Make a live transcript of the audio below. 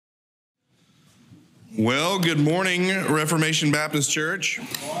Well, good morning, Reformation Baptist Church.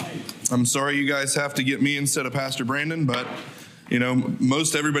 I'm sorry you guys have to get me instead of Pastor Brandon, but,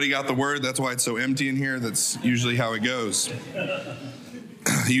 most everybody got the word. That's why it's so empty in here. That's usually how it goes.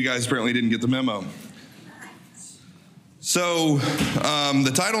 You guys apparently didn't get the memo. So,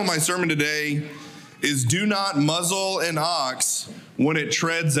 the title of my sermon today is Do Not Muzzle an Ox When It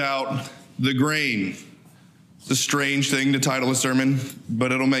Treads Out the Grain. It's a strange thing to title a sermon,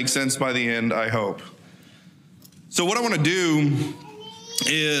 but it'll make sense by the end, I hope. So what I want to do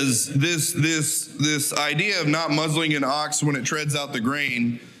is this idea of not muzzling an ox when it treads out the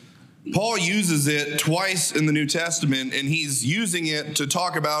grain. Paul uses it twice in the New Testament, and he's using it to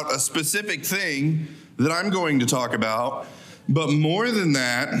talk about a specific thing that I'm going to talk about. But more than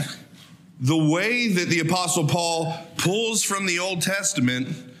that, the way that the Apostle Paul pulls from the Old Testament,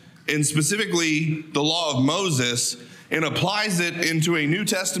 and specifically the law of Moses, and applies it into a New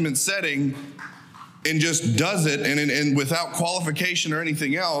Testament setting and just does it and without qualification or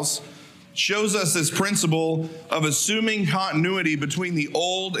anything else, shows us this principle of assuming continuity between the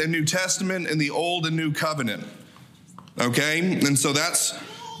Old and New Testament and the Old and New Covenant. Okay? And so that's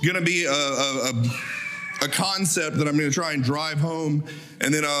going to be a concept that I'm going to try and drive home,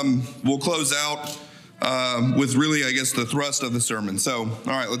 and then we'll close out with really, I guess, the thrust of the sermon. So, all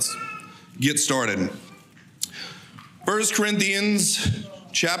right, let's get started. 1 Corinthians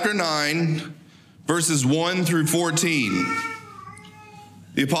chapter 9, verses 1 through 14.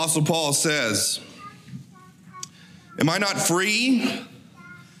 The Apostle Paul says, Am I not free?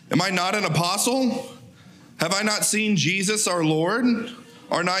 Am I not an apostle? Have I not seen Jesus our Lord?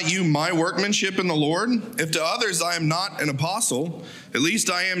 Are not you my workmanship in the Lord? If to others I am not an apostle, at least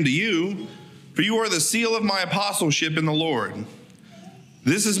I am to you, for you are the seal of my apostleship in the Lord.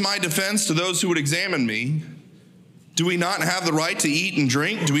 This is my defense to those who would examine me. Do we not have the right to eat and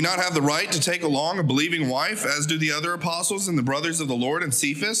drink? Do we not have the right to take along a believing wife, as do the other apostles and the brothers of the Lord and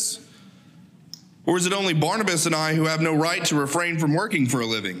Cephas? Or is it only Barnabas and I who have no right to refrain from working for a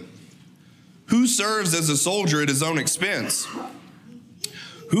living? Who serves as a soldier at his own expense?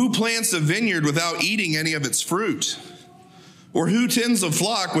 Who plants a vineyard without eating any of its fruit? Or who tends a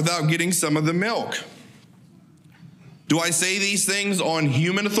flock without getting some of the milk? Do I say these things on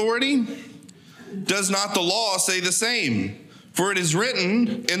human authority? Does not the law say the same? For it is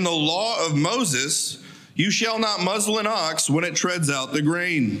written in the law of Moses, you shall not muzzle an ox when it treads out the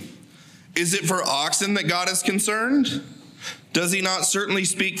grain. Is it for oxen that God is concerned? Does he not certainly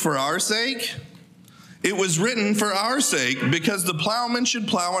speak for our sake? It was written for our sake, because the plowman should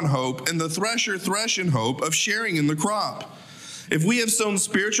plow in hope, and the thresher thresh in hope of sharing in the crop. If we have sown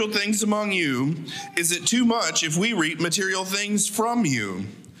spiritual things among you, is it too much if we reap material things from you?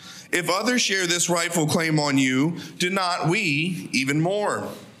 If others share this rightful claim on you, do not we even more?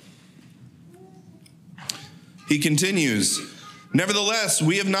 He continues, Nevertheless,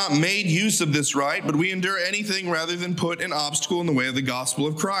 we have not made use of this right, but we endure anything rather than put an obstacle in the way of the gospel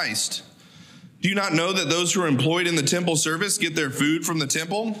of Christ. Do you not know that those who are employed in the temple service get their food from the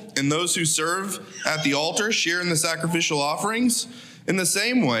temple, and those who serve at the altar share in the sacrificial offerings? In the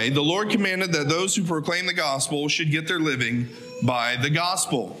same way, the Lord commanded that those who proclaim the gospel should get their living by the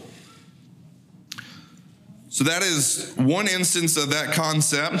gospel. So that is one instance of that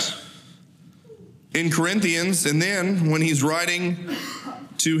concept in Corinthians. And then when he's writing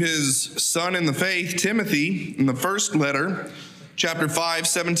to his son in the faith, Timothy, in the first letter, chapter 5,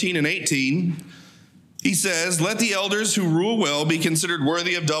 17 and 18, he says, Let the elders who rule well be considered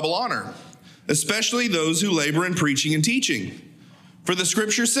worthy of double honor, especially those who labor in preaching and teaching. For the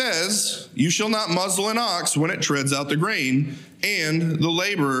scripture says, You shall not muzzle an ox when it treads out the grain, and the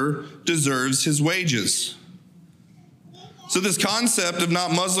laborer deserves his wages. So this concept of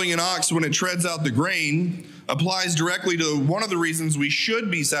not muzzling an ox when it treads out the grain applies directly to one of the reasons we should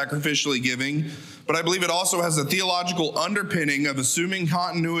be sacrificially giving, but I believe it also has a theological underpinning of assuming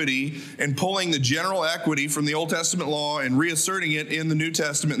continuity and pulling the general equity from the Old Testament law and reasserting it in the New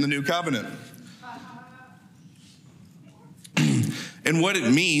Testament and the New Covenant. And what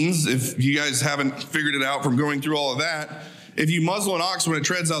it means, if you guys haven't figured it out from going through all of that, if you muzzle an ox when it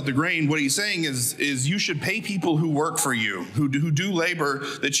treads out the grain, what he's saying is you should pay people who work for you, who do labor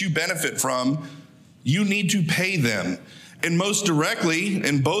that you benefit from. You need to pay them. And most directly,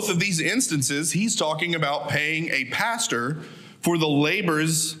 in both of these instances, he's talking about paying a pastor for the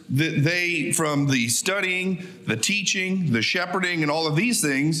labors that they, from the studying, the teaching, the shepherding, and all of these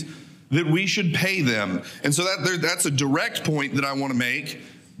things, that we should pay them. And so that's a direct point that I want to make.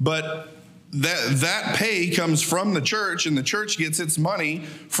 But that pay comes from the church, and the church gets its money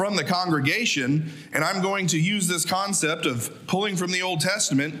from the congregation. And I'm going to use this concept of pulling from the Old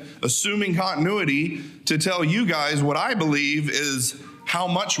Testament, assuming continuity, to tell you guys what I believe is how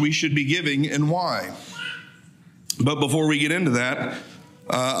much we should be giving and why. But before we get into that,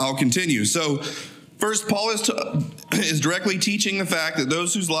 I'll continue. So first, Paul is directly teaching the fact that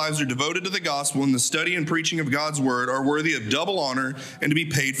those whose lives are devoted to the gospel and the study and preaching of God's word are worthy of double honor and to be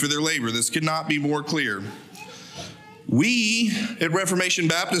paid for their labor. This could not be more clear. We at Reformation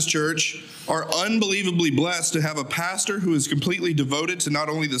Baptist Church are unbelievably blessed to have a pastor who is completely devoted to not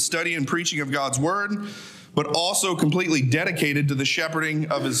only the study and preaching of God's word, but also completely dedicated to the shepherding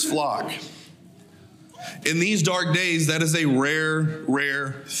of his flock. In these dark days, that is a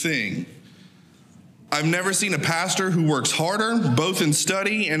rare thing. I've never seen a pastor who works harder, both in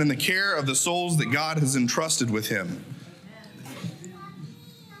study and in the care of the souls that God has entrusted with him.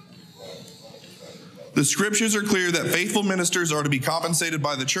 The scriptures are clear that faithful ministers are to be compensated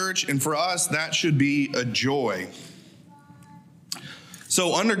by the church, and for us, that should be a joy.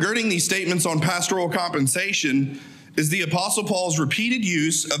 So undergirding these statements on pastoral compensation is the Apostle Paul's repeated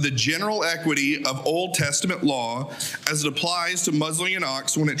use of the general equity of Old Testament law as it applies to muzzling an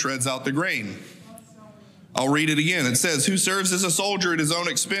ox when it treads out the grain. I'll read it again. It says, "Who serves as a soldier at his own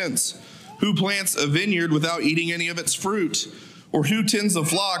expense? Who plants a vineyard without eating any of its fruit? Or who tends a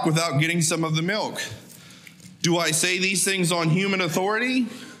flock without getting some of the milk? Do I say these things on human authority?"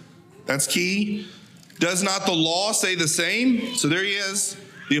 That's key. "Does not the law say the same?" So there he is,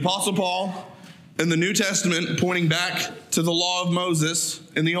 the Apostle Paul in the New Testament, pointing back to the law of Moses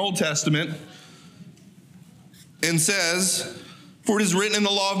in the Old Testament, and says, "For it is written in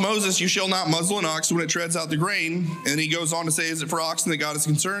the law of Moses, you shall not muzzle an ox when it treads out the grain." And he goes on to say, is it for oxen that God is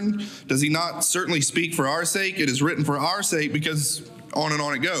concerned? Does he not certainly speak for our sake? It is written for our sake, because on and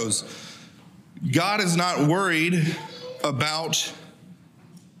on it goes. God is not worried about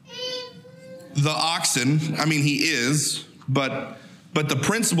the oxen. I mean, he is, but the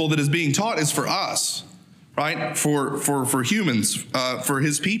principle that is being taught is for us, right? For humans, for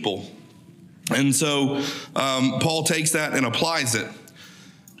his people. And so Paul takes that and applies it.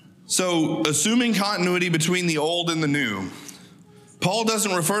 So assuming continuity between the old and the new, Paul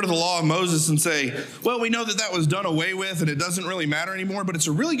doesn't refer to the law of Moses and say, well, we know that was done away with and it doesn't really matter anymore, but it's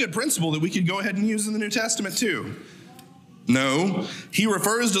a really good principle that we could go ahead and use in the New Testament too. No, he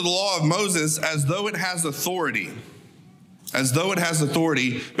refers to the law of Moses as though it has authority. As though it has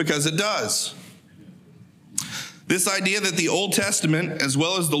authority, because it does. This idea that the Old Testament, as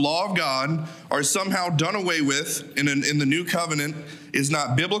well as the law of God, are somehow done away with in the new covenant is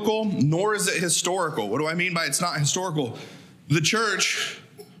not biblical, nor is it historical. What do I mean by it's not historical? The church,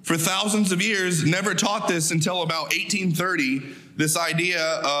 for thousands of years, never taught this until about 1830, this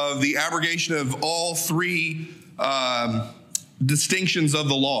idea of the abrogation of all three distinctions of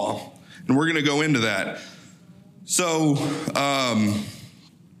the law. And we're going to go into that. So,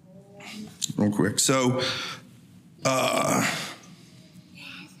 real quick. So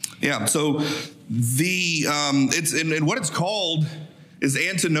it's and what it's called is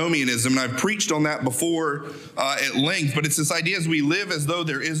antinomianism, and I've preached on that before at length, but it's this idea as we live as though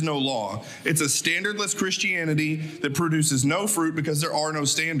there is no law. It's a standardless Christianity that produces no fruit because there are no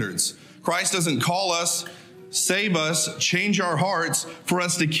standards. Christ doesn't call us, save us, change our hearts for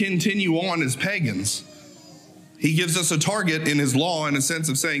us to continue on as pagans. He gives us a target in his law in a sense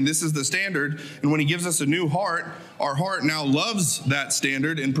of saying this is the standard. And when he gives us a new heart, our heart now loves that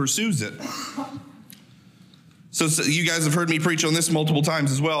standard and pursues it. So you guys have heard me preach on this multiple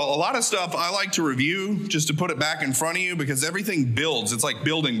times as well. A lot of stuff I like to review just to put it back in front of you because everything builds. It's like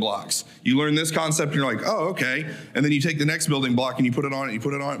building blocks. You learn this concept and you're like, oh, okay. And then you take the next building block and you put it on it, you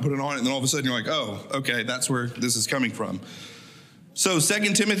put it on it, put it on it. And then all of a sudden you're like, oh, okay, that's where this is coming from. So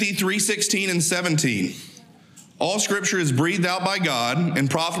 2 Timothy 3:16 and 17. All scripture is breathed out by God and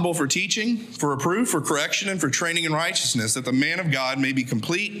profitable for teaching, for reproof, for correction, and for training in righteousness, that the man of God may be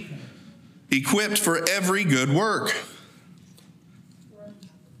complete, equipped for every good work.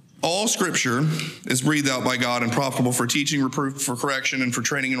 All scripture is breathed out by God and profitable for teaching, reproof, for correction, and for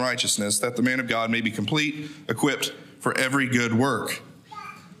training in righteousness, that the man of God may be complete, equipped for every good work.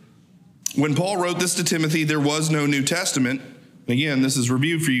 When Paul wrote this to Timothy, there was no New Testament. Again, this is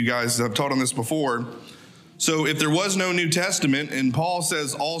review for you guys. I've taught on this before. So if there was no New Testament and Paul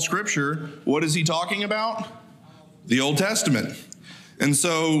says all scripture, what is he talking about? The Old Testament. And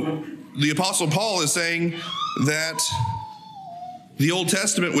so the Apostle Paul is saying that the Old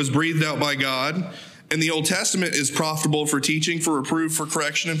Testament was breathed out by God And the Old Testament is profitable for teaching, for reproof, for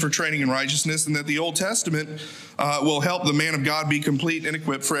correction, and for training in righteousness, and that the Old Testament will help the man of God be complete and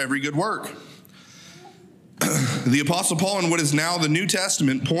equipped for every good work. The Apostle Paul, in what is now the New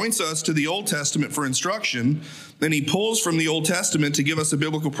Testament, points us to the Old Testament for instruction, and he pulls from the Old Testament to give us a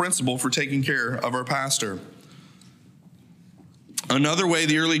biblical principle for taking care of our pastor. Another way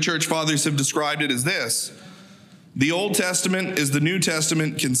the early church fathers have described it is this: the Old Testament is the New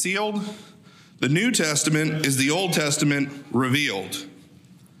Testament concealed. The New Testament is the Old Testament revealed.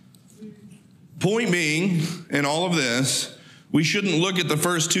 Point being, in all of this, we shouldn't look at the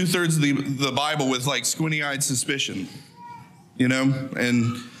first 2/3 of the Bible with like squinty-eyed suspicion,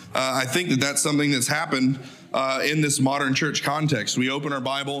 And I think that that's something that's happened in this modern church context. We open our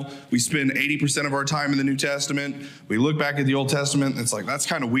Bible, we spend 80% of our time in the New Testament. We look back at the Old Testament, and it's like, that's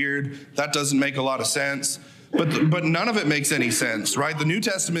kind of weird. That doesn't make a lot of sense. But none of it makes any sense, right? The New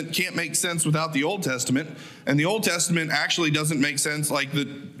Testament can't make sense without the Old Testament, and the Old Testament actually doesn't make sense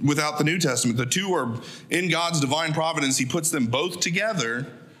without the New Testament. The two are in God's divine providence. He puts them both together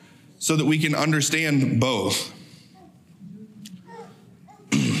so that we can understand both.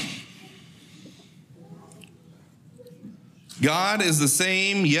 God is the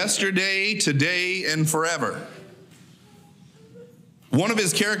same yesterday, today, and forever. One of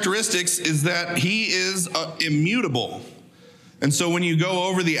his characteristics is that he is immutable. And so when you go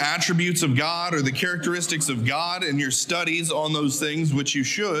over the attributes of God or the characteristics of God in your studies on those things, which you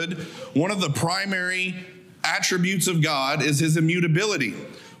should, one of the primary attributes of God is his immutability.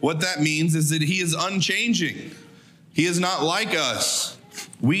 What that means is that he is unchanging. He is not like us.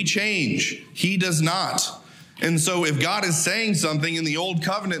 We change. He does not. And so if God is saying something in the Old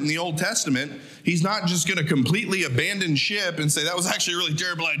Covenant, in the Old Testament, he's not just going to completely abandon ship and say, that was actually a really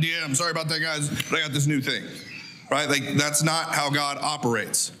terrible idea. I'm sorry about that, guys, but I got this new thing, right? That's not how God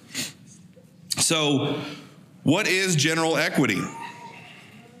operates. So what is general equity?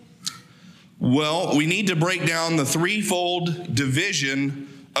 Well, we need to break down the threefold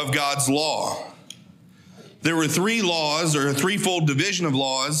division of God's law. There were three laws, or a threefold division of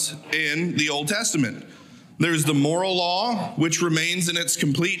laws in the Old Testament. There's the moral law, which remains in its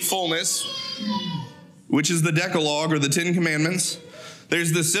complete fullness, which is the Decalogue or the Ten Commandments.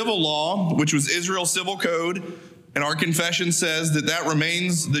 There's the civil law, which was Israel's civil code, and our confession says that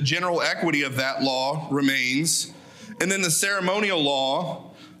remains, the general equity of that law remains. And then the ceremonial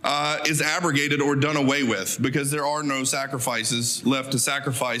law is abrogated or done away with because there are no sacrifices left to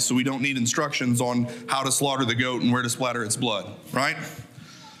sacrifice, so we don't need instructions on how to slaughter the goat and where to splatter its blood, right?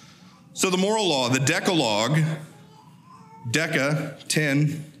 So the moral law, the Decalogue,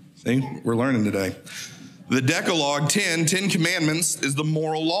 10, see, we're learning today. The Decalogue, 10 Commandments is the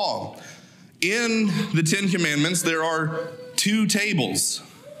moral law. In the 10 Commandments, there are two tables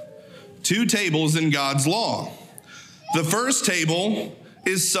in God's law. The first table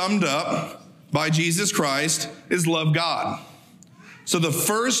is summed up by Jesus Christ, is love God. So the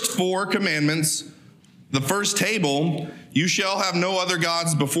first 4 commandments, the first table, you shall have no other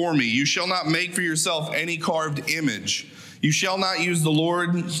gods before me. You shall not make for yourself any carved image. You shall not use the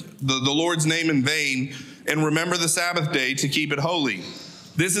Lord's name in vain, and remember the Sabbath day to keep it holy.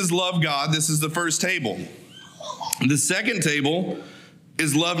 This is love God. This is the first table. The second table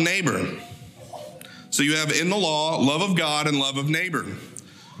is love neighbor. So you have in the law, love of God and love of neighbor.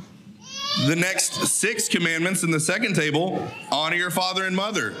 The next 6 commandments in the second table: honor your father and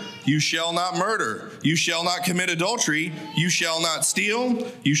mother. You shall not murder. You shall not commit adultery. You shall not steal.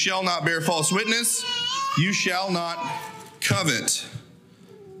 You shall not bear false witness. You shall not covet.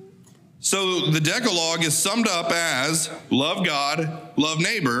 So the Decalogue is summed up as love God, love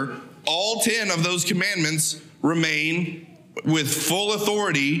neighbor. All 10 of those commandments remain with full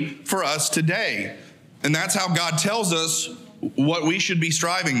authority for us today. And that's how God tells us what we should be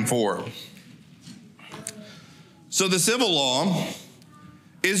striving for. So the civil law,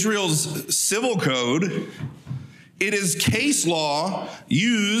 Israel's civil code, it is case law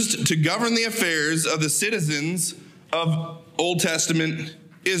used to govern the affairs of the citizens of Old Testament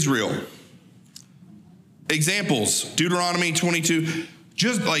Israel. Examples, Deuteronomy 22.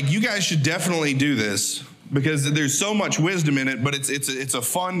 Just like, you guys should definitely do this because there's so much wisdom in it, but it's a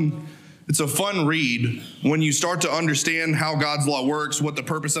fun read when you start to understand how God's law works, what the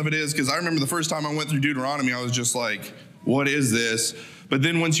purpose of it is. Because I remember the first time I went through Deuteronomy, I was just like, what is this? But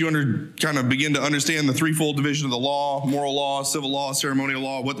then once you kind of begin to understand the threefold division of the law, moral law, civil law, ceremonial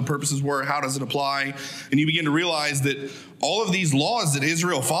law, what the purposes were, how does it apply, and you begin to realize that all of these laws that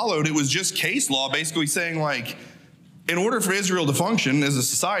Israel followed, it was just case law, basically saying, like, in order for Israel to function as a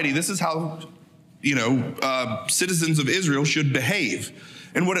society, this is how, citizens of Israel should behave.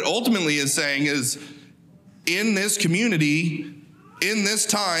 And what it ultimately is saying is, in this community, in this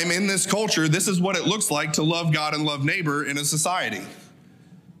time, in this culture, this is what it looks like to love God and love neighbor in a society.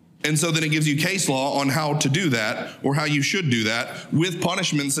 And so then it gives you case law on how to do that, or how you should do that, with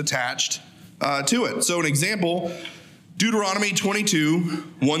punishments attached to it. So an example, Deuteronomy 22,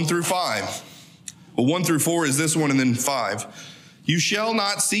 1 through 5. Well, 1 through 4 is this one, and then 5. You shall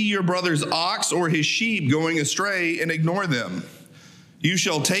not see your brother's ox or his sheep going astray and ignore them. You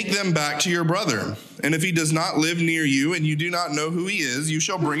shall take them back to your brother. And if he does not live near you and you do not know who he is, you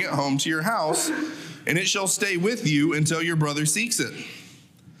shall bring it home to your house, and it shall stay with you until your brother seeks it.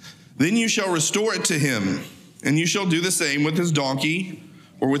 Then you shall restore it to him, and you shall do the same with his donkey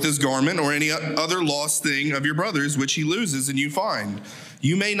or with his garment or any other lost thing of your brother's which he loses and you find.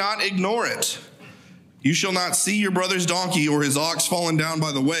 You may not ignore it. You shall not see your brother's donkey or his ox fallen down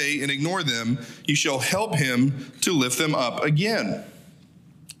by the way and ignore them. You shall help him to lift them up again.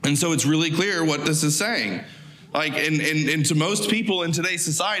 And so it's really clear what this is saying. Like, and to most people in today's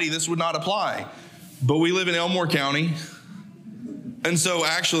society, this would not apply. But we live in Elmore County. And so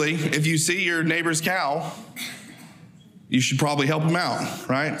actually, if you see your neighbor's cow, you should probably help him out,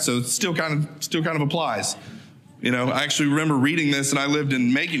 right? So it still kind of applies. You know, I actually remember reading this, and I lived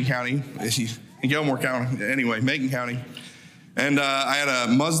in Macon County, in Elmore County, anyway, Macon County. And I had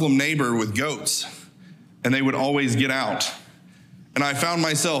a Muslim neighbor with goats, and they would always get out. And I found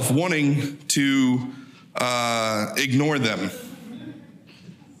myself wanting to ignore them.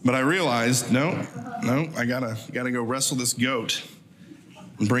 But I realized, no, I gotta go wrestle this goat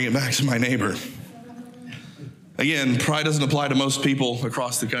and bring it back to my neighbor. Again, pride doesn't apply to most people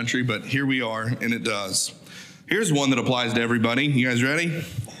across the country, but here we are, and it does. Here's one that applies to everybody. You guys ready?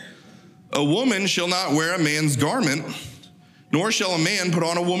 A woman shall not wear a man's garment, nor shall a man put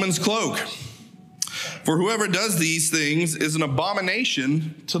on a woman's cloak. For whoever does these things is an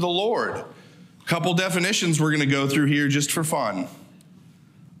abomination to the Lord. A couple definitions we're going to go through here just for fun.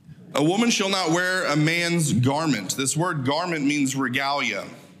 A woman shall not wear a man's garment. This word garment means regalia,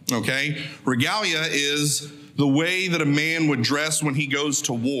 okay? Regalia is the way that a man would dress when he goes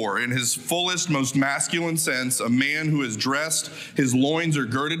to war. In his fullest, most masculine sense, a man who is dressed, his loins are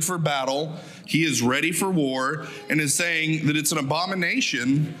girded for battle, he is ready for war, and is saying that it's an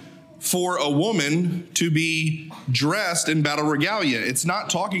abomination for a woman to be dressed in battle regalia. It's not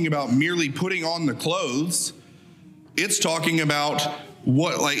talking about merely putting on the clothes. It's talking about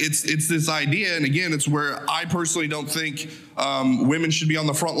it's this idea, and again, it's where I personally don't think women should be on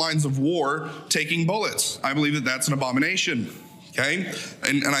the front lines of war taking bullets. I believe that that's an abomination, okay?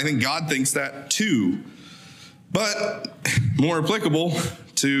 And I think God thinks that too. But more applicable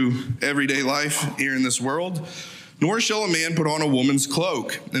to everyday life here in this world, nor shall a man put on a woman's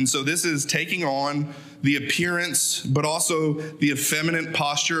cloak. And so this is taking on the appearance, but also the effeminate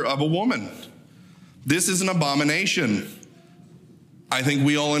posture of a woman. This is an abomination. I think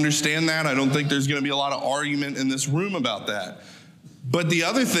we all understand that. I don't think there's going to be a lot of argument in this room about that. But the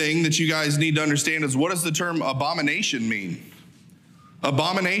other thing that you guys need to understand is, what does the term abomination mean?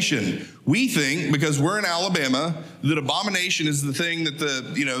 Abomination. We think, because we're in Alabama, that abomination is the thing that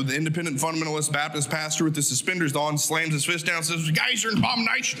the independent fundamentalist Baptist pastor with the suspenders on slams his fist down and says, guys are an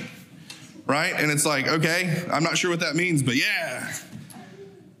abomination, right? And it's like, okay, I'm not sure what that means, but yeah.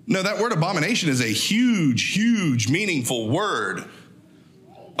 No, that word abomination is a huge, huge, meaningful word.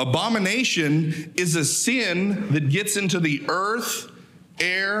 Abomination is a sin that gets into the earth,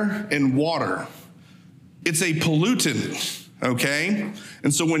 air, and water. It's a pollutant, okay?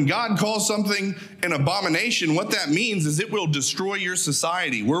 And so when God calls something an abomination, what that means is it will destroy your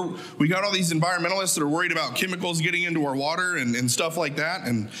society. We got all these environmentalists that are worried about chemicals getting into our water and stuff like that.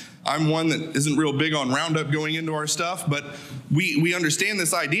 And I'm one that isn't real big on Roundup going into our stuff, but we understand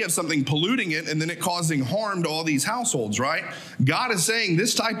this idea of something polluting it and then it causing harm to all these households, right? God is saying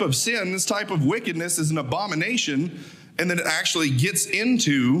this type of sin, this type of wickedness is an abomination, and then it actually gets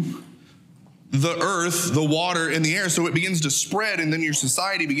into the earth, the water, and the air, so it begins to spread, and then your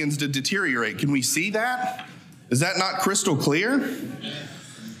society begins to deteriorate. Can we see that? Is that not crystal clear?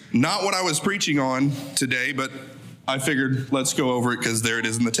 Not what I was preaching on today, but I figured let's go over it because there it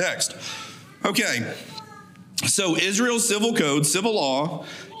is in the text. Okay, so Israel's civil code, civil law,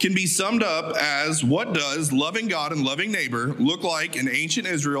 can be summed up as, what does loving God and loving neighbor look like in ancient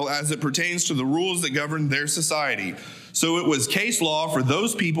Israel as it pertains to the rules that govern their society? So it was case law for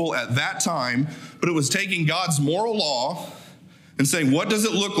those people at that time, but it was taking God's moral law and saying, what does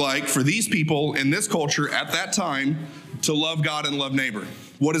it look like for these people in this culture at that time to love God and love neighbor?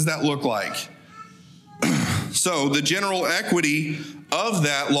 What does that look like? So the general equity of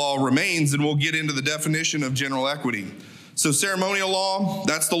that law remains, and we'll get into the definition of general equity. So ceremonial law,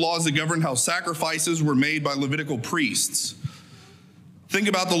 that's the laws that govern how sacrifices were made by Levitical priests. Think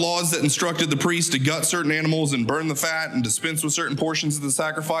about the laws that instructed the priest to gut certain animals and burn the fat and dispense with certain portions of the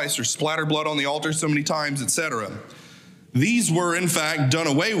sacrifice or splatter blood on the altar so many times, etc. These were, in fact, done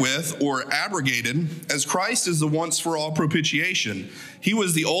away with or abrogated, as Christ is the once-for-all propitiation. He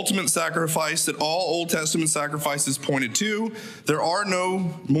was the ultimate sacrifice that all Old Testament sacrifices pointed to. There are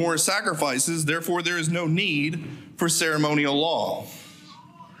no more sacrifices, therefore there is no need for ceremonial law.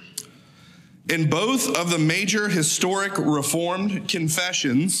 In both of the major historic Reformed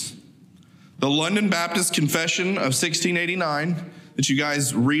confessions, the London Baptist Confession of 1689, that you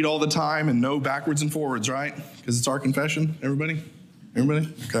guys read all the time and know backwards and forwards, right? Because it's our confession, everybody?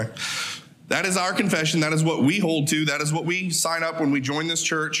 Everybody? Okay. That is our confession. That is what we hold to. That is what we sign up when we join this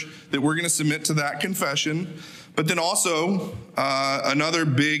church, that we're going to submit to that confession. But then also, another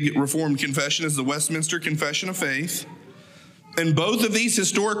big Reformed confession is the Westminster Confession of Faith. In both of these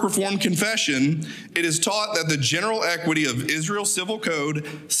historic Reformed confession, it is taught that the general equity of Israel's civil code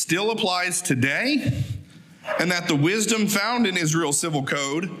still applies today, and that the wisdom found in Israel's civil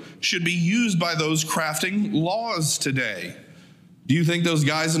code should be used by those crafting laws today. Do you think those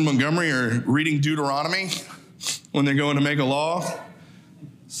guys in Montgomery are reading Deuteronomy when they're going to make a law?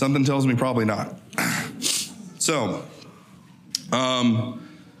 Something tells me probably not. So,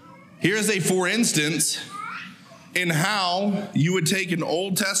 here's a for instance in how you would take an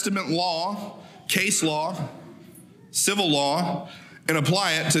Old Testament law, case law, civil law, and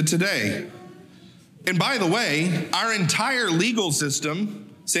apply it to today. And by the way, our entire legal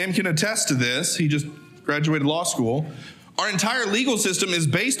system, Sam can attest to this, he just graduated law school, our entire legal system is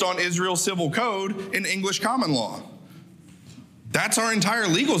based on Israel's civil code and English common law. That's our entire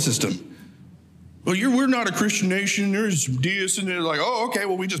legal system. Well, we're not a Christian nation, there's deists, and they're like, oh, okay,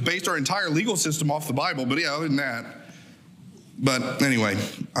 well, we just based our entire legal system off the Bible, but yeah, other than that. But anyway,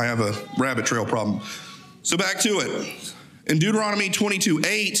 I have a rabbit trail problem. So back to it. In Deuteronomy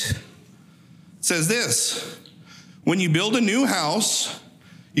 22:8, says this, when you build a new house,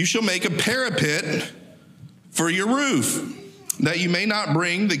 you shall make a parapet for your roof, that you may not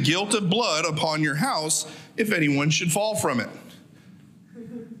bring the guilt of blood upon your house if anyone should fall from it.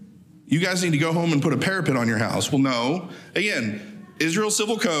 You guys need to go home and put a parapet on your house. Well, no. Again, Israel's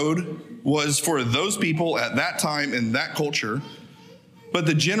civil code was for those people at that time in that culture, but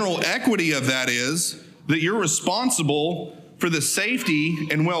the general equity of that is that you're responsible for the safety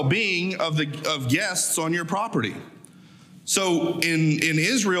and well-being of guests on your property. So in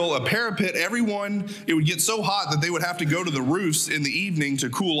Israel, a parapet, it would get so hot that they would have to go to the roofs in the evening to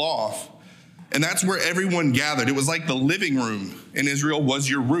cool off. And that's where everyone gathered. It was like the living room in Israel was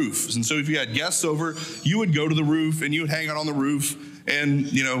your roof. And so if you had guests over, you would go to the roof and you would hang out on the roof and,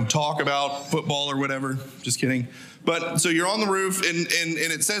 talk about football or whatever. Just kidding. But so you're on the roof and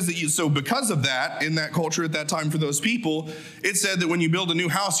it says that so because of that, in that culture at that time for those people, it said that when you build a new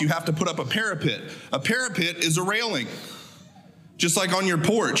house, you have to put up a parapet. A parapet is a railing. Just like on your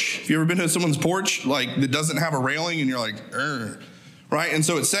porch. If you ever been to someone's porch, that doesn't have a railing and you're like, right? And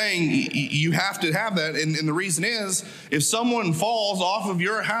so it's saying you have to have that. And the reason is, if someone falls off of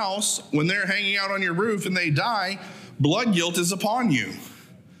your house when they're hanging out on your roof and they die, blood guilt is upon you,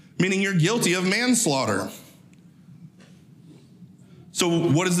 meaning you're guilty of manslaughter. So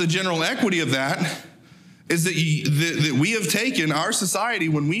what is the general equity of that? Is that we have taken our society,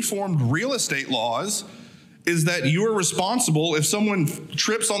 when we formed real estate laws, is that you are responsible if someone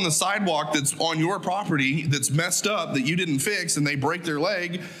trips on the sidewalk that's on your property that's messed up that you didn't fix and they break their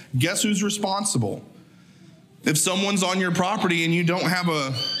leg, guess who's responsible? If someone's on your property and you don't have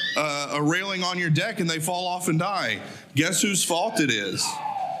a railing on your deck and they fall off and die, guess whose fault it is?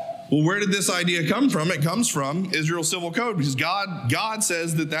 Well, where did this idea come from? It comes from Israel's civil code, because God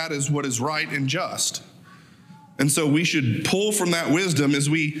says that is what is right and just. And so we should pull from that wisdom as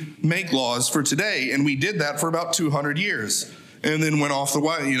we make laws for today. And we did that for about 200 years and then went off the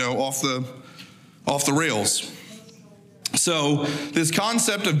rails. So this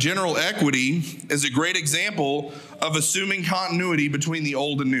concept of general equity is a great example of assuming continuity between the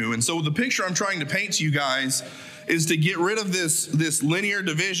old and new. And so the picture I'm trying to paint to you guys is to get rid of this linear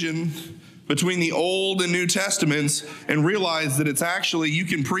division between the Old and New Testaments and realize that it's actually, you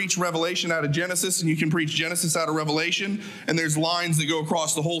can preach Revelation out of Genesis and you can preach Genesis out of Revelation, and there's lines that go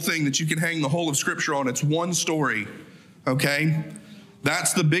across the whole thing that you can hang the whole of Scripture on. It's one story, okay?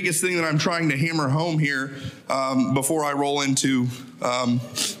 That's the biggest thing that I'm trying to hammer home here before I roll into,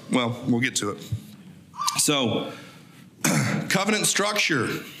 we'll get to it. So, covenant structure,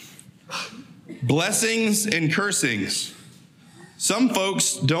 blessings and cursings. Some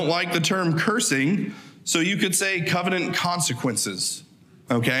folks don't like the term cursing, So you could say covenant consequences,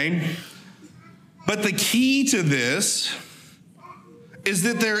 okay? But the key to this is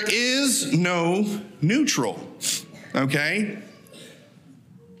that there is no neutral, okay?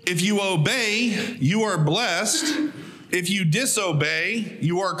 If you obey, you are blessed. If you disobey,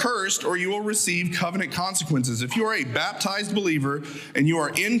 you are cursed, or you will receive covenant consequences. If you are a baptized believer and you are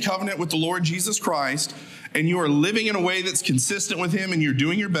in covenant with the Lord Jesus Christ, and you are living in a way that's consistent with him, and you're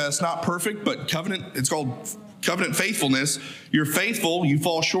doing your best, not perfect, but covenant, it's called covenant faithfulness. You're faithful, you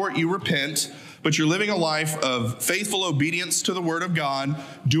fall short, you repent, but you're living a life of faithful obedience to the word of God,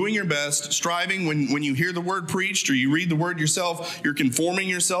 doing your best, striving when you hear the word preached or you read the word yourself, you're conforming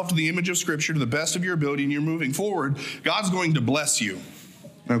yourself to the image of Scripture to the best of your ability, and you're moving forward. God's going to bless you,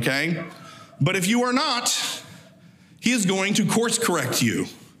 okay? But if you are not, he is going to course correct you.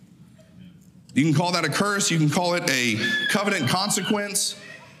 You can call that a curse, you can call it a covenant consequence,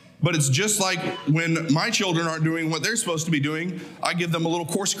 but it's just like when my children aren't doing what they're supposed to be doing, I give them a little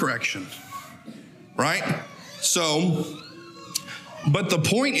course correction. Right? So, but the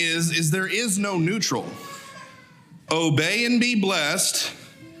point is there is no neutral. Obey and be blessed,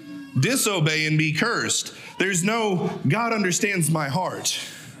 disobey and be cursed. There's no, God understands my heart.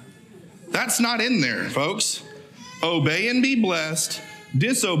 That's not in there, folks. Obey and be blessed,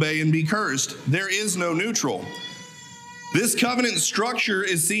 disobey and be cursed. There is no neutral. This covenant structure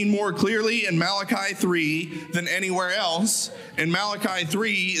is seen more clearly in Malachi 3 than anywhere else. And Malachi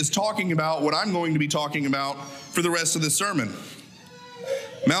 3 is talking about what I'm going to be talking about for the rest of this sermon.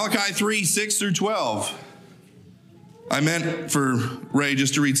 Malachi 3, 6 through 12. I meant for Ray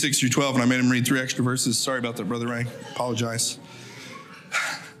just to read 6 through 12, and I made him read 3 extra verses. Sorry about that, Brother Ray. Apologize.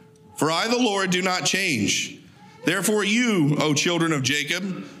 For I, the Lord, do not change. Therefore you, O children of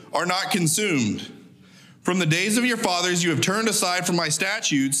Jacob, are not consumed. From the days of your fathers you have turned aside from my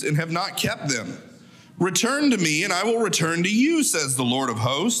statutes and have not kept them. Return to me, and I will return to you, says the Lord of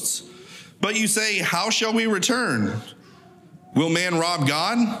hosts. But you say, how shall we return? Will man rob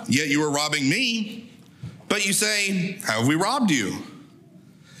God? Yet you are robbing me. But you say, how have we robbed you?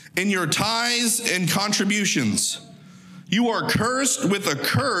 In your tithes and contributions. You are cursed with a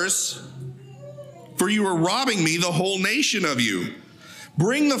curse, for you are robbing me, the whole nation of you.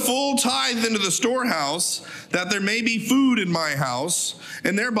 Bring the full tithe into the storehouse, that there may be food in my house,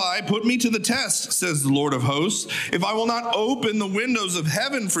 and thereby put me to the test, says the Lord of hosts, if I will not open the windows of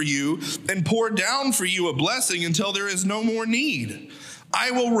heaven for you and pour down for you a blessing until there is no more need.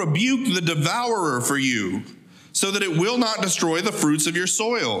 I will rebuke the devourer for you, so that it will not destroy the fruits of your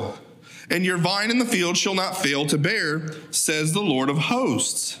soil, and your vine in the field shall not fail to bear, says the Lord of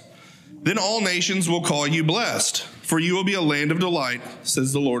hosts. Then all nations will call you blessed, for you will be a land of delight,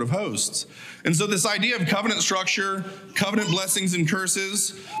 says the Lord of hosts. And so this idea of covenant structure, covenant blessings and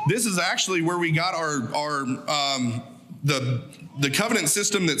curses, this is actually where we got the covenant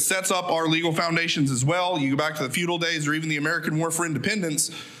system that sets up our legal foundations as well. You go back to the feudal days or even the American War for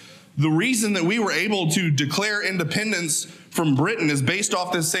Independence. The reason that we were able to declare independence from Britain is based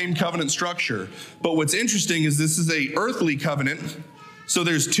off this same covenant structure. But what's interesting is this is an earthly covenant. So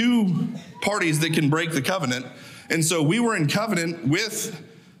there's two parties that can break the covenant. And so we were in covenant with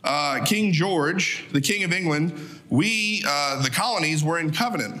King George, the King of England. We, the colonies, were in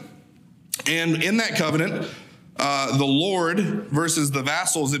covenant. And in that covenant, the Lord versus the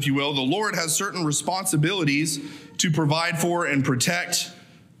vassals, if you will, the Lord has certain responsibilities to provide for and protect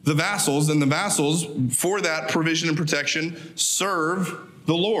the vassals. And the vassals, for that provision and protection, serve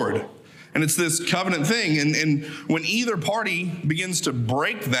the Lord. And it's this covenant thing. And when either party begins to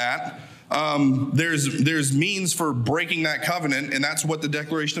break that, there's means for breaking that covenant. And that's what the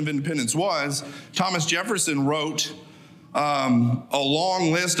Declaration of Independence was. Thomas Jefferson wrote a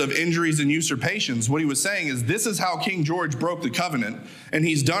long list of injuries and usurpations. What he was saying is, this is how King George broke the covenant. And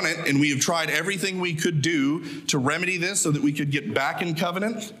he's done it. And we have tried everything we could do to remedy this so that we could get back in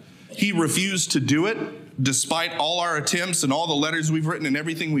covenant. He refused to do it, despite all our attempts and all the letters we've written and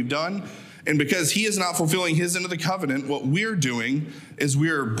everything we've done. And because he is not fulfilling his end of the covenant, what we're doing is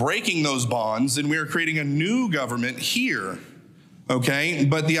we're breaking those bonds and we're creating a new government here, okay?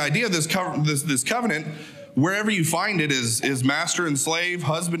 But the idea of this covenant, wherever you find it, is master and slave,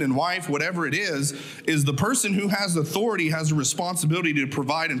 husband and wife, whatever it is the person who has authority has a responsibility to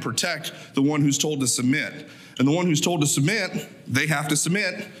provide and protect the one who's told to submit. And the one who's told to submit, they have to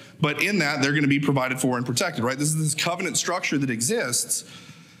submit. But in that, they're going to be provided for and protected, right? This is this covenant structure that exists.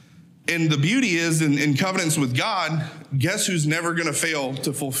 And the beauty is in covenants with God, guess who's never going to fail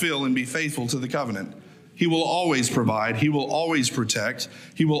to fulfill and be faithful to the covenant? He will always provide. He will always protect.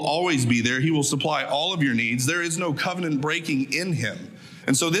 He will always be there. He will supply all of your needs. There is no covenant breaking in him.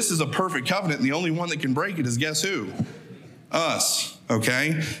 And so this is a perfect covenant, and the only one that can break it is guess who? Us,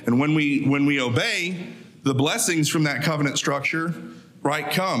 okay? And when we obey, the blessings from that covenant structure,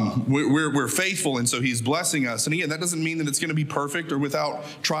 right, come. We're faithful, and so he's blessing us. And again, that doesn't mean that it's going to be perfect or without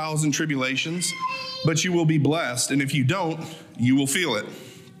trials and tribulations, but you will be blessed. And if you don't, you will feel it.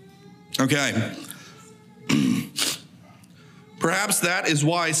 Okay. Perhaps that is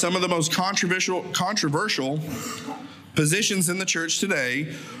why some of the most controversial positions in the church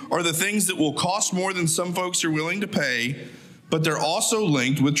today are the things that will cost more than some folks are willing to pay, but they're also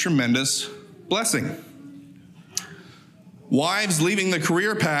linked with tremendous blessing. Wives leaving the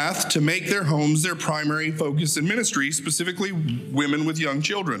career path to make their homes their primary focus in ministry, specifically women with young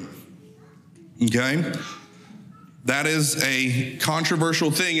children. Okay? That is a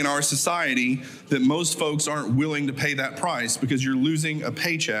controversial thing in our society that most folks aren't willing to pay that price because you're losing a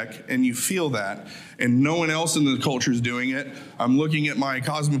paycheck and you feel that. And no one else in the culture is doing it. I'm looking at my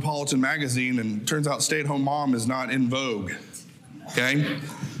Cosmopolitan magazine and it turns out stay-at-home mom is not in vogue. Okay?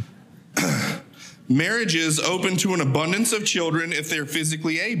 Marriage is open to an abundance of children if they're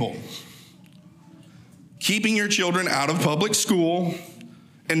physically able. Keeping your children out of public school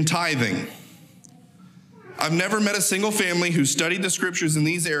and tithing. I've never met a single family who studied the scriptures in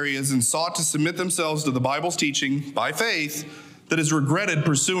these areas and sought to submit themselves to the Bible's teaching by faith that has regretted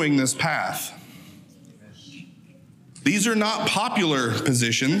pursuing this path. These are not popular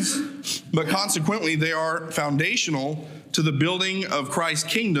positions, but consequently they are foundational to the building of Christ's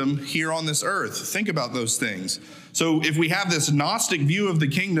kingdom here on this earth. Think about those things. So if we have this Gnostic view of the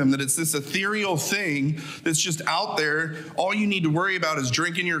kingdom, that it's this ethereal thing that's just out there, all you need to worry about is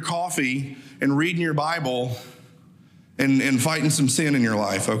drinking your coffee and reading your Bible and fighting some sin in your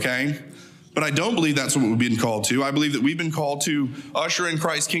life, okay? But I don't believe that's what we've been called to. I believe that we've been called to usher in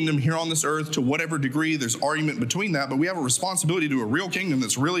Christ's kingdom here on this earth to whatever degree there's argument between that, but we have a responsibility to a real kingdom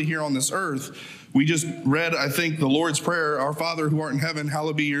that's really here on this earth. We just read, I think, the Lord's Prayer, Our Father who art in heaven,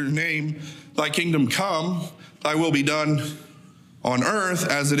 hallowed be your name. Thy kingdom come, thy will be done on earth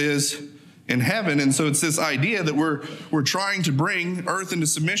as it is in heaven. And so it's this idea that we're trying to bring earth into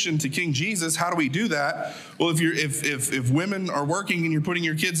submission to King Jesus. How do we do that? Well, if women are working and you're putting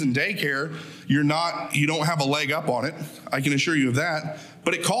your kids in daycare, you don't have a leg up on it. I can assure you of that.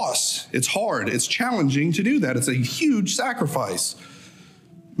 But it costs. It's hard. It's challenging to do that. It's a huge sacrifice.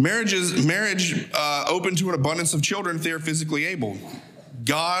 Marriage open to an abundance of children if they are physically able.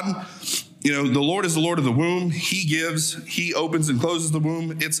 God, the Lord is the Lord of the womb. He gives, he opens and closes the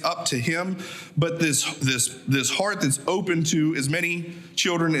womb. It's up to him. But this heart that's open to as many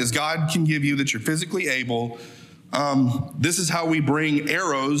children as God can give you that you're physically able, this is how we bring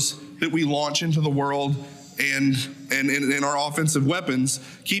arrows that we launch into the world and in our offensive weapons,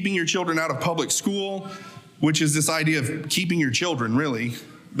 keeping your children out of public school, which is this idea of keeping your children, really,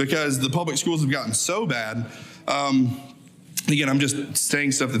 because the public schools have gotten so bad. Again, I'm just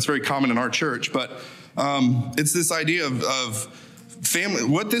saying stuff that's very common in our church, but it's this idea of family.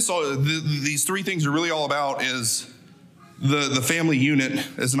 What these three things are really all about is the family unit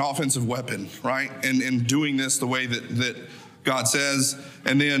as an offensive weapon, right? And doing this the way that God says.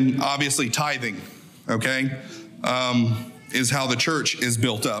 And then obviously tithing, okay, is how the church is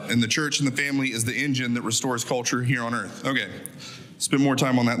built up. And the church and the family is the engine that restores culture here on earth. Okay, spend more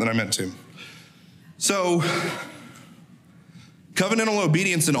time on that than I meant to. So, covenantal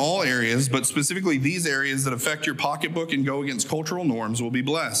obedience in all areas, but specifically these areas that affect your pocketbook and go against cultural norms, will be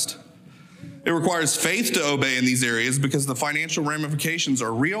blessed. It requires faith to obey in these areas because the financial ramifications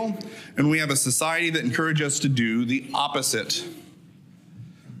are real, and we have a society that encourages us to do the opposite.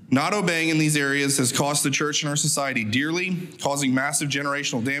 Not obeying in these areas has cost the church and our society dearly, causing massive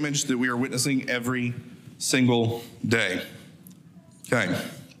generational damage that we are witnessing every single day. Okay.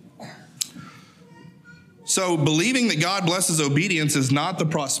 So believing that God blesses obedience is not the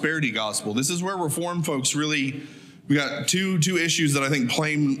prosperity gospel. This is where Reformed folks really, we got two issues that I think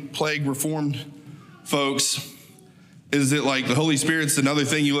plague Reformed folks. Is that like the Holy Spirit's another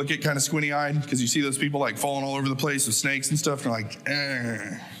thing you look at kind of squinty-eyed because you see those people like falling all over the place with snakes and stuff, and you're like,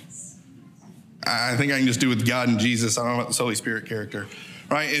 I think I can just do with God and Jesus. I don't know about this Holy Spirit character,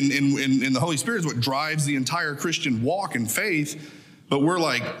 right? And the Holy Spirit is what drives the entire Christian walk and faith, but we're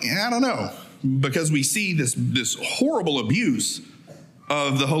like, I don't know. Because we see this horrible abuse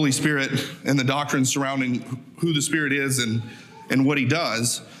of the Holy Spirit and the doctrine surrounding who the Spirit is and what he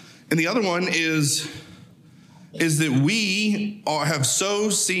does. And the other one is that we have so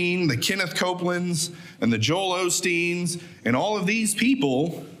seen the Kenneth Copelands and the Joel Osteens and all of these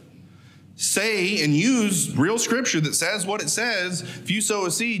people say and use real scripture that says what it says. If you sow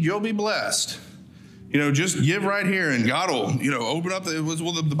a seed, you'll be blessed. Just give right here and God will, open up.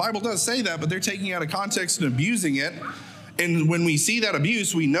 The Bible does say that, but they're taking it out of context and abusing it. And when we see that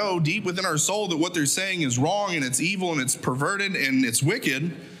abuse, we know deep within our soul that what they're saying is wrong and it's evil and it's perverted and it's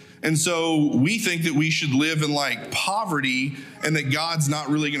wicked. And so we think that we should live in poverty and that God's not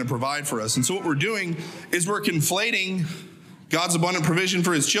really going to provide for us. And so what we're doing is we're conflating God's abundant provision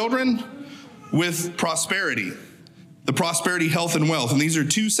for his children with prosperity. The prosperity, health, and wealth. And these are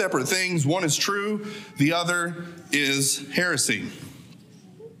two separate things. One is true, the other is heresy.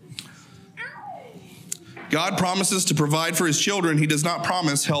 God promises to provide for his children. He does not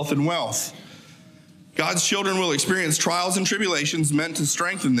promise health and wealth. God's children will experience trials and tribulations meant to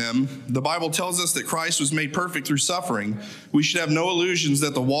strengthen them. The Bible tells us that Christ was made perfect through suffering. We should have no illusions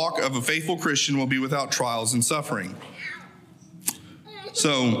that the walk of a faithful Christian will be without trials and suffering.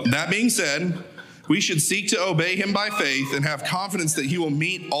 So, that being said, we should seek to obey him by faith and have confidence that he will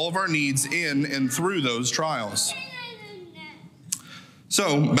meet all of our needs in and through those trials.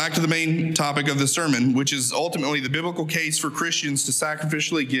 So, back to the main topic of the sermon, which is ultimately the biblical case for Christians to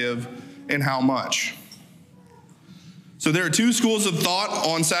sacrificially give and how much. So there are two schools of thought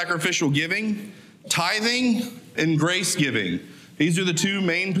on sacrificial giving, tithing and grace giving. These are the two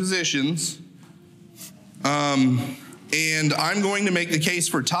main positions. And I'm going to make the case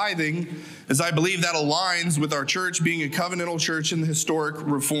for tithing, as I believe that aligns with our church being a covenantal church in the historic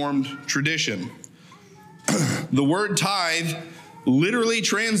Reformed tradition. The word tithe literally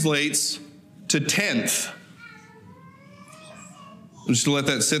translates to tenth. Just to let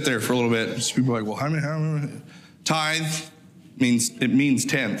that sit there for a little bit. Just people are like, well, how many? Tithe means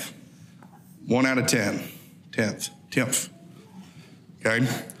tenth. 1 out of 10. Tenth. Okay?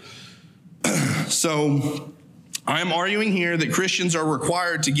 So, I'm arguing here that Christians are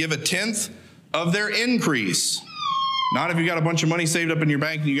required to give a tenth of their increase. Not if you got a bunch of money saved up in your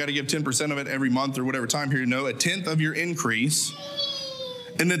bank and you got to give 10% of it every month or whatever time period. No, a tenth of your increase.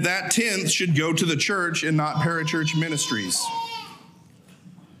 And that tenth should go to the church and not parachurch ministries.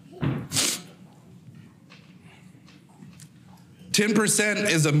 10%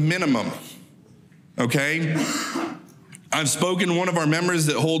 is a minimum, okay? I've spoken to one of our members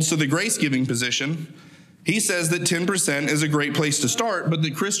that holds to the grace-giving position. He says that 10% is a great place to start, but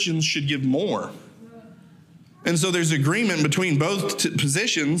that Christians should give more. And so there's agreement between both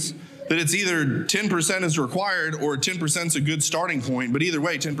positions that it's either 10% is required or 10% is a good starting point, but either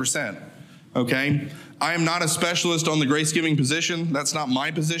way, 10%, okay? I am not a specialist on the grace-giving position. That's not my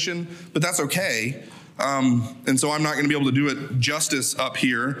position, but that's okay. And so I'm not going to be able to do it justice up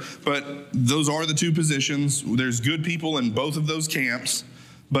here, but those are the two positions. There's good people in both of those camps,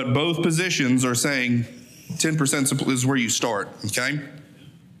 but both positions are saying 10% is where you start, okay?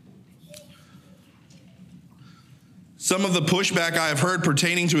 Some of the pushback I have heard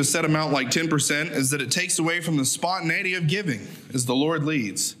pertaining to a set amount like 10% is that it takes away from the spontaneity of giving as the Lord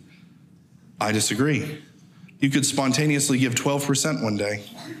leads. I disagree. You could spontaneously give 12% one day.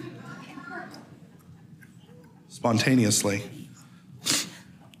 Spontaneously.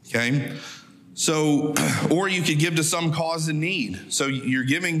 Okay? So, or you could give to some cause in need. So you're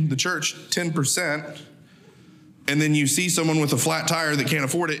giving the church 10%, and then you see someone with a flat tire that can't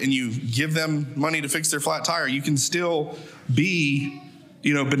afford it, and you give them money to fix their flat tire. You can still be,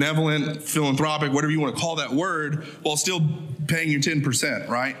 benevolent, philanthropic, whatever you want to call that word, while still paying your 10%,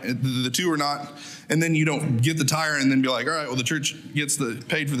 right? The two are not, and then you don't get the tire and then be like, all right, well, the church gets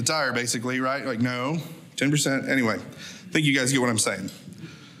paid for the tire, basically, right? Like, no. 10%. Anyway, I think you guys get what I'm saying.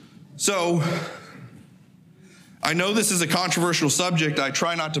 So, I know this is a controversial subject. I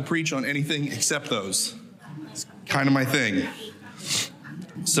try not to preach on anything except those. It's kind of my thing.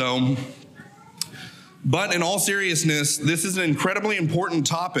 So, but in all seriousness, this is an incredibly important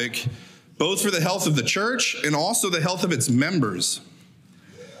topic, both for the health of the church and also the health of its members.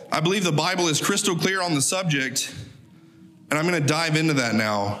 I believe the Bible is crystal clear on the subject, and I'm going to dive into that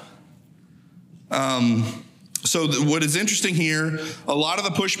now. So what is interesting here, a lot of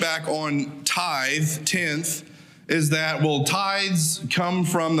the pushback on tithe, tenth, is that, well, tithes come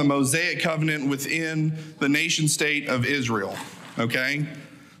from the Mosaic covenant within the nation state of Israel, okay?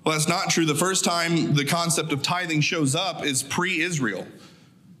 Well, that's not true. The first time the concept of tithing shows up is pre-Israel,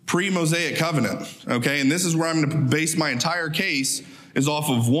 pre-Mosaic covenant, okay? And this is where I'm going to base my entire case, is off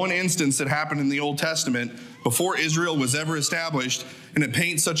of one instance that happened in the Old Testament before Israel was ever established, and it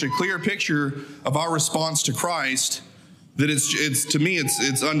paints such a clear picture of our response to Christ that it's to me,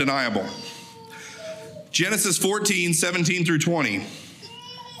 it's undeniable. Genesis 14, 17 through 20.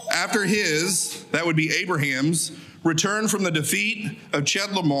 After that would be Abraham's, return from the defeat of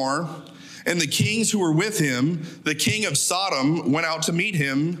Chedorlaomer and the kings who were with him, the king of Sodom went out to meet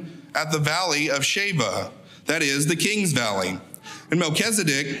him at the valley of Sheva, that is, the king's valley. And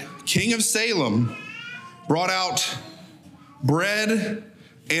Melchizedek, king of Salem, brought out bread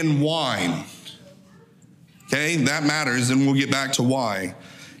and wine. Okay, that matters, and we'll get back to why.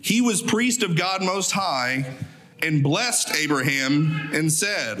 He was priest of God Most High and blessed Abraham and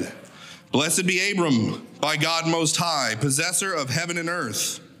said, "Blessed be Abram by God Most High, possessor of heaven and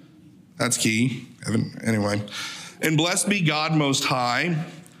earth." That's key. Heaven, anyway. "And blessed be God Most High,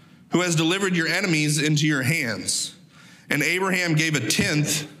 who has delivered your enemies into your hands." And Abraham gave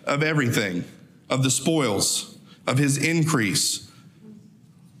 1/10 of everything, of the spoils, of his increase.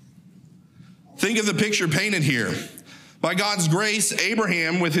 Think of the picture painted here. By God's grace,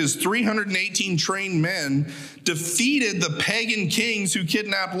 Abraham, with his 318 trained men, defeated the pagan kings who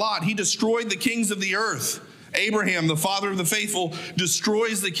kidnapped Lot. He destroyed the kings of the earth. Abraham, the father of the faithful,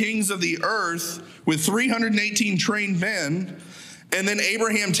 destroys the kings of the earth with 318 trained men. And then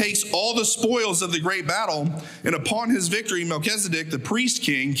Abraham takes all the spoils of the great battle, and upon his victory, Melchizedek, the priest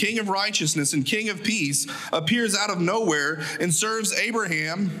king, king of righteousness and king of peace, appears out of nowhere and serves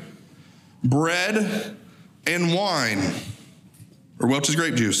Abraham bread and wine, or Welch's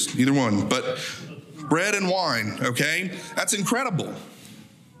grape juice, either one, but bread and wine, okay? That's incredible.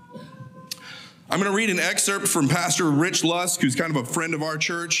 I'm going to read an excerpt from Pastor Rich Lusk, who's kind of a friend of our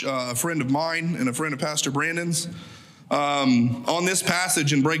church, a friend of mine, and a friend of Pastor Brandon's, on this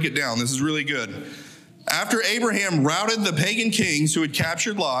passage and break it down. This is really good. After Abraham routed the pagan kings who had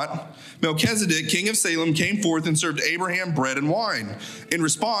captured Lot, Melchizedek, king of Salem, came forth and served Abraham bread and wine. In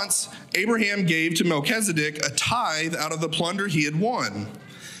response, Abraham gave to Melchizedek a tithe out of the plunder he had won.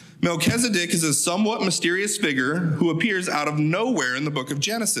 Melchizedek is a somewhat mysterious figure who appears out of nowhere in the book of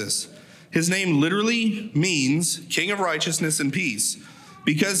Genesis. His name literally means king of righteousness and peace.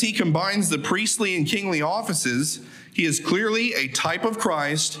 Because he combines the priestly and kingly offices, he is clearly a type of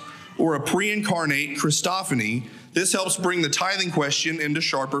Christ or a pre-incarnate Christophany. This helps bring the tithing question into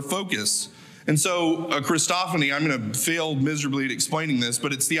sharper focus. And so a Christophany, I'm going to fail miserably at explaining this,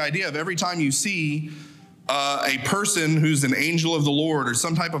 but it's the idea of every time you see a person who's an angel of the Lord or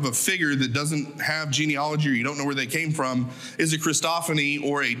some type of a figure that doesn't have genealogy or you don't know where they came from is a Christophany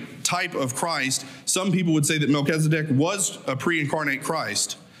or a type of Christ. Some people would say that Melchizedek was a pre-incarnate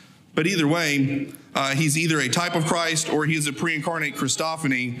Christ. But either way, he's either a type of Christ or he is a pre-incarnate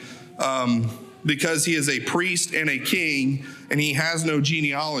Christophany, because he is a priest and a king, and he has no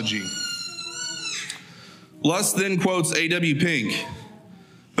genealogy. Lusk then quotes A.W. Pink.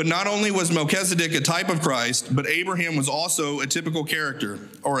 But not only was Melchizedek a type of Christ, but Abraham was also a typical character,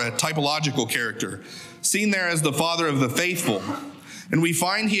 or a typological character, seen there as the father of the faithful. And we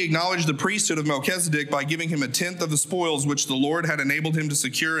find he acknowledged the priesthood of Melchizedek by giving him 1/10 of the spoils which the Lord had enabled him to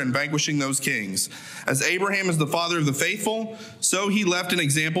secure in vanquishing those kings. As Abraham is the father of the faithful, so he left an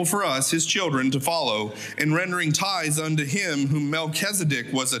example for us, his children, to follow in rendering tithes unto him whom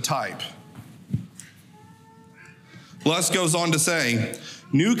Melchizedek was a type. Lusk goes on to say,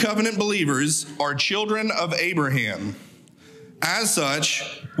 New covenant believers are children of Abraham. As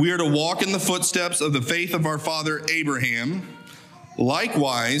such, we are to walk in the footsteps of the faith of our father Abraham.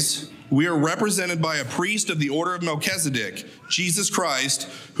 Likewise, we are represented by a priest of the order of Melchizedek, Jesus Christ,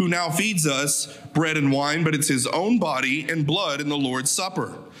 who now feeds us bread and wine, but it's his own body and blood in the Lord's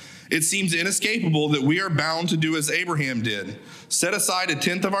Supper. It seems inescapable that we are bound to do as Abraham did, set aside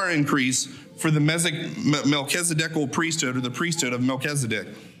 1/10 of our increase for the Melchizedekal priesthood, or the priesthood of Melchizedek.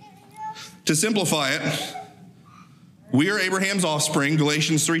 To simplify it, we are Abraham's offspring,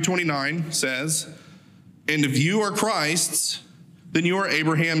 Galatians 3:29 says, and if you are Christ's, then you are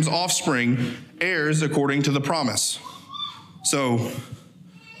Abraham's offspring, heirs according to the promise. So,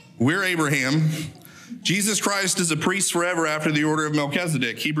 we're Abraham. Jesus Christ is a priest forever after the order of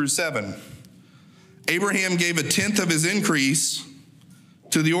Melchizedek, Hebrews 7. Abraham gave 1/10 of his increase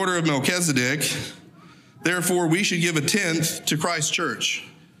to the order of Melchizedek. Therefore, we should give 1/10 to Christ's church.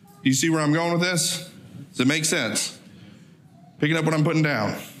 Do you see where I'm going with this? Does it make sense? Picking up what I'm putting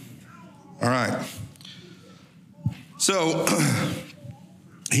down. All right. So,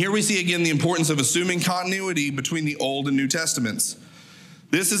 here we see again the importance of assuming continuity between the Old and New Testaments.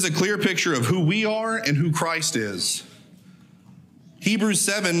 This is a clear picture of who we are and who Christ is. Hebrews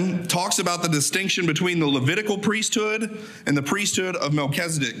 7 talks about the distinction between the Levitical priesthood and the priesthood of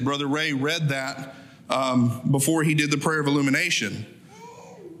Melchizedek. Brother Ray read that before he did the prayer of illumination.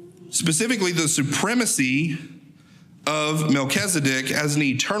 Specifically, the supremacy of Melchizedek as an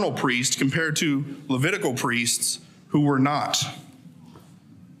eternal priest compared to Levitical priests who were not.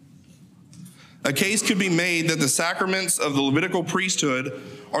 A case could be made that the sacraments of the Levitical priesthood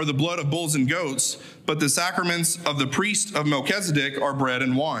are the blood of bulls and goats, but the sacraments of the priest of Melchizedek are bread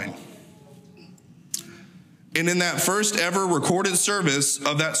and wine. And in that first ever recorded service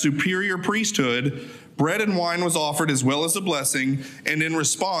of that superior priesthood, bread and wine was offered as well as a blessing, and in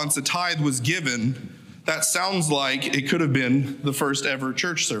response, a tithe was given. That sounds like it could have been the first ever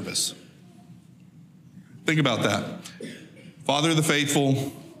church service. Think about that. Father of the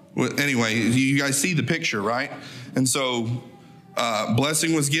faithful. Anyway, you guys see the picture, right? And so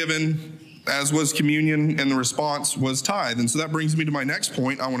blessing was given, as was communion, and the response was tithe. And so that brings me to my next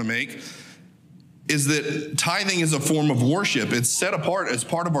point I want to make, is that tithing is a form of worship. It's set apart as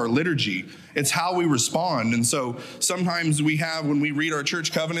part of our liturgy. It's how we respond. And so sometimes we have, when we read our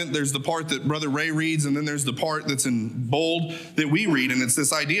church covenant, there's the part that Brother Ray reads, and then there's the part that's in bold that we read. And it's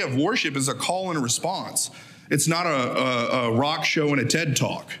this idea of worship as a call and a response. It's not a rock show and a TED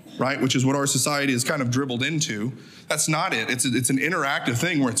talk, right? Which is what our society is kind of dribbled into. That's not it. It's an interactive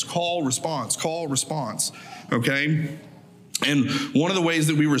thing where it's call, response, okay? And one of the ways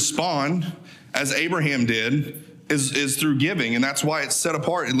that we respond, as Abraham did, is through giving. And that's why it's set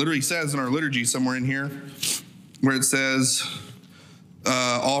apart. It literally says in our liturgy somewhere in here where it says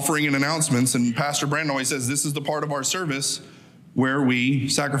offering and announcements. And Pastor Brandon always says this is the part of our service where we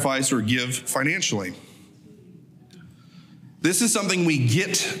sacrifice or give financially. This is something we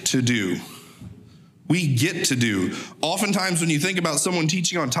get to do. We get to do. Oftentimes when you think about someone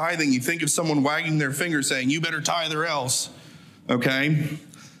teaching on tithing, you think of someone wagging their finger saying, you better tithe or else, okay?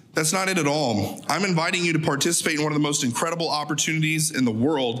 That's not it at all. I'm inviting you to participate in one of the most incredible opportunities in the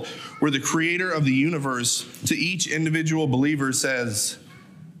world, where the creator of the universe to each individual believer says,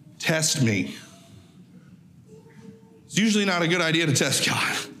 test me. It's usually not a good idea to test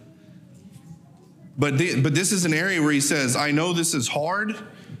God. But this is an area where he says, I know this is hard.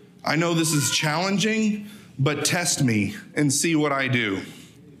 I know this is challenging, but test me and see what I do.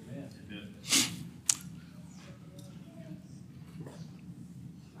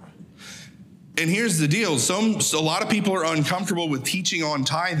 And here's the deal. A lot of people are uncomfortable with teaching on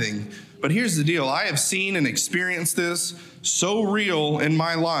tithing. But here's the deal. I have seen and experienced this so real in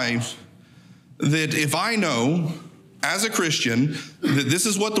my life that if I know, as a Christian, that this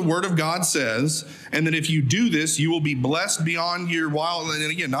is what the Word of God says, and that if you do this, you will be blessed beyond your wild,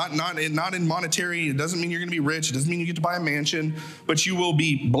 and again, not in monetary, it doesn't mean you're going to be rich, it doesn't mean you get to buy a mansion, but you will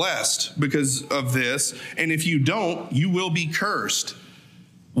be blessed because of this, and if you don't, you will be cursed.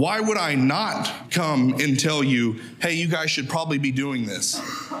 Why would I not come and tell you, hey, you guys should probably be doing this,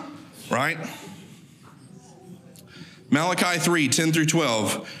 right? Malachi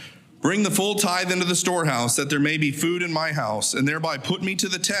 3:10-12. Bring the full tithe into the storehouse, that there may be food in my house, and thereby put me to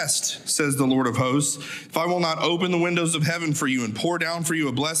the test, says the Lord of hosts, if I will not open the windows of heaven for you and pour down for you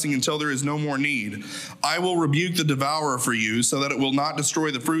a blessing until there is no more need. I will rebuke the devourer for you, so that it will not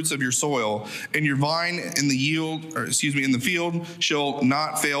destroy the fruits of your soil, and your vine in the field shall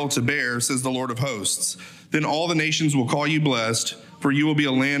not fail to bear, says the Lord of hosts. Then all the nations will call you blessed, for you will be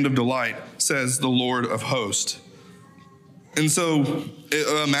a land of delight, says the Lord of hosts. And so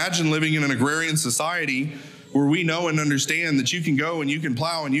imagine living in an agrarian society where we know and understand that you can go and you can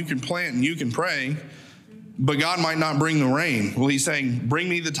plow and you can plant and you can pray, but God might not bring the rain. Well, he's saying, bring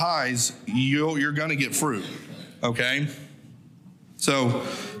me the tithes, you're going to get fruit, okay? So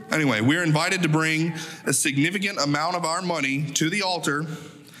anyway, we're invited to bring a significant amount of our money to the altar,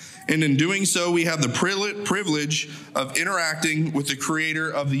 and in doing so, we have the privilege of interacting with the creator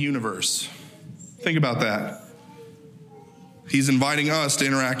of the universe. Think about that. He's inviting us to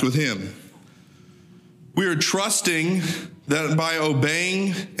interact with him. We are trusting that by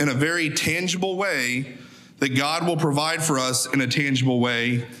obeying in a very tangible way, that God will provide for us in a tangible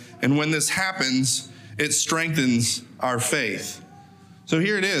way. And when this happens, it strengthens our faith. So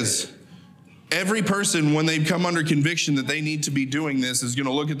here it is. Every person, when they come under conviction that they need to be doing this, is going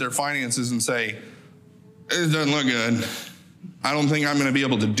to look at their finances and say, it doesn't look good. I don't think I'm going to be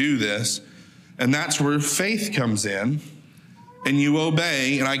able to do this. And that's where faith comes in. And you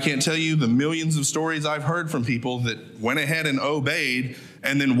obey, and I can't tell you the millions of stories I've heard from people that went ahead and obeyed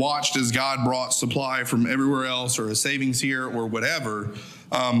and then watched as God brought supply from everywhere else or a savings here or whatever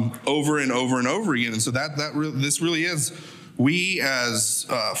over and over and over again. And so this really is, we as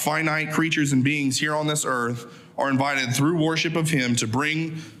finite creatures and beings here on this earth are invited through worship of him to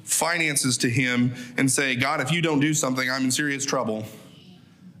bring finances to him and say, God, if you don't do something, I'm in serious trouble.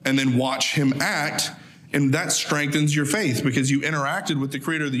 And then watch him act. And that strengthens your faith because you interacted with the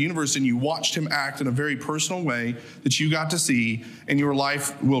creator of the universe and you watched him act in a very personal way that you got to see, and your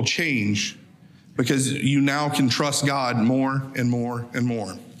life will change because you now can trust God more and more and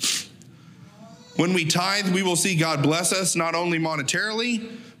more. When we tithe, we will see God bless us, not only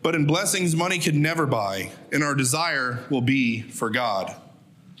monetarily, but in blessings money could never buy, and our desire will be for God.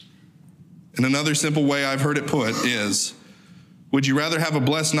 And another simple way I've heard it put is, would you rather have a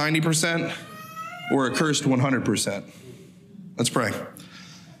blessed 90% or a cursed 100%? Let's pray.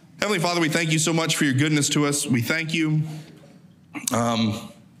 Heavenly Father, we thank you so much for your goodness to us. We thank you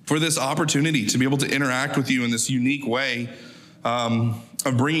for this opportunity to be able to interact with you in this unique way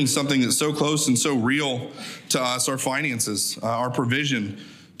of bringing something that's so close and so real to us, our finances, our provision,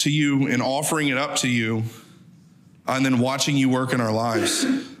 to you, and offering it up to you, and then watching you work in our lives.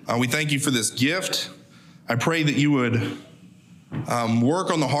 We thank you for this gift. I pray that you would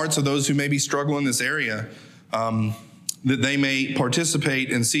work on the hearts of those who maybe struggle in this area, that they may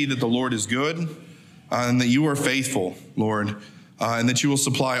participate and see that the Lord is good, and that you are faithful, Lord, and that you will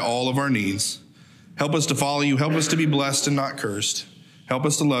supply all of our needs. Help us to follow you. Help us to be blessed and not cursed. Help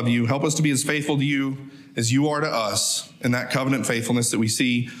us to love you. Help us to be as faithful to you as you are to us in that covenant faithfulness that we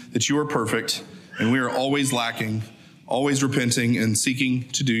see that you are perfect and we are always lacking, always repenting and seeking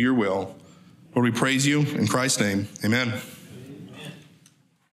to do your will. Lord, we praise you in Christ's name. Amen.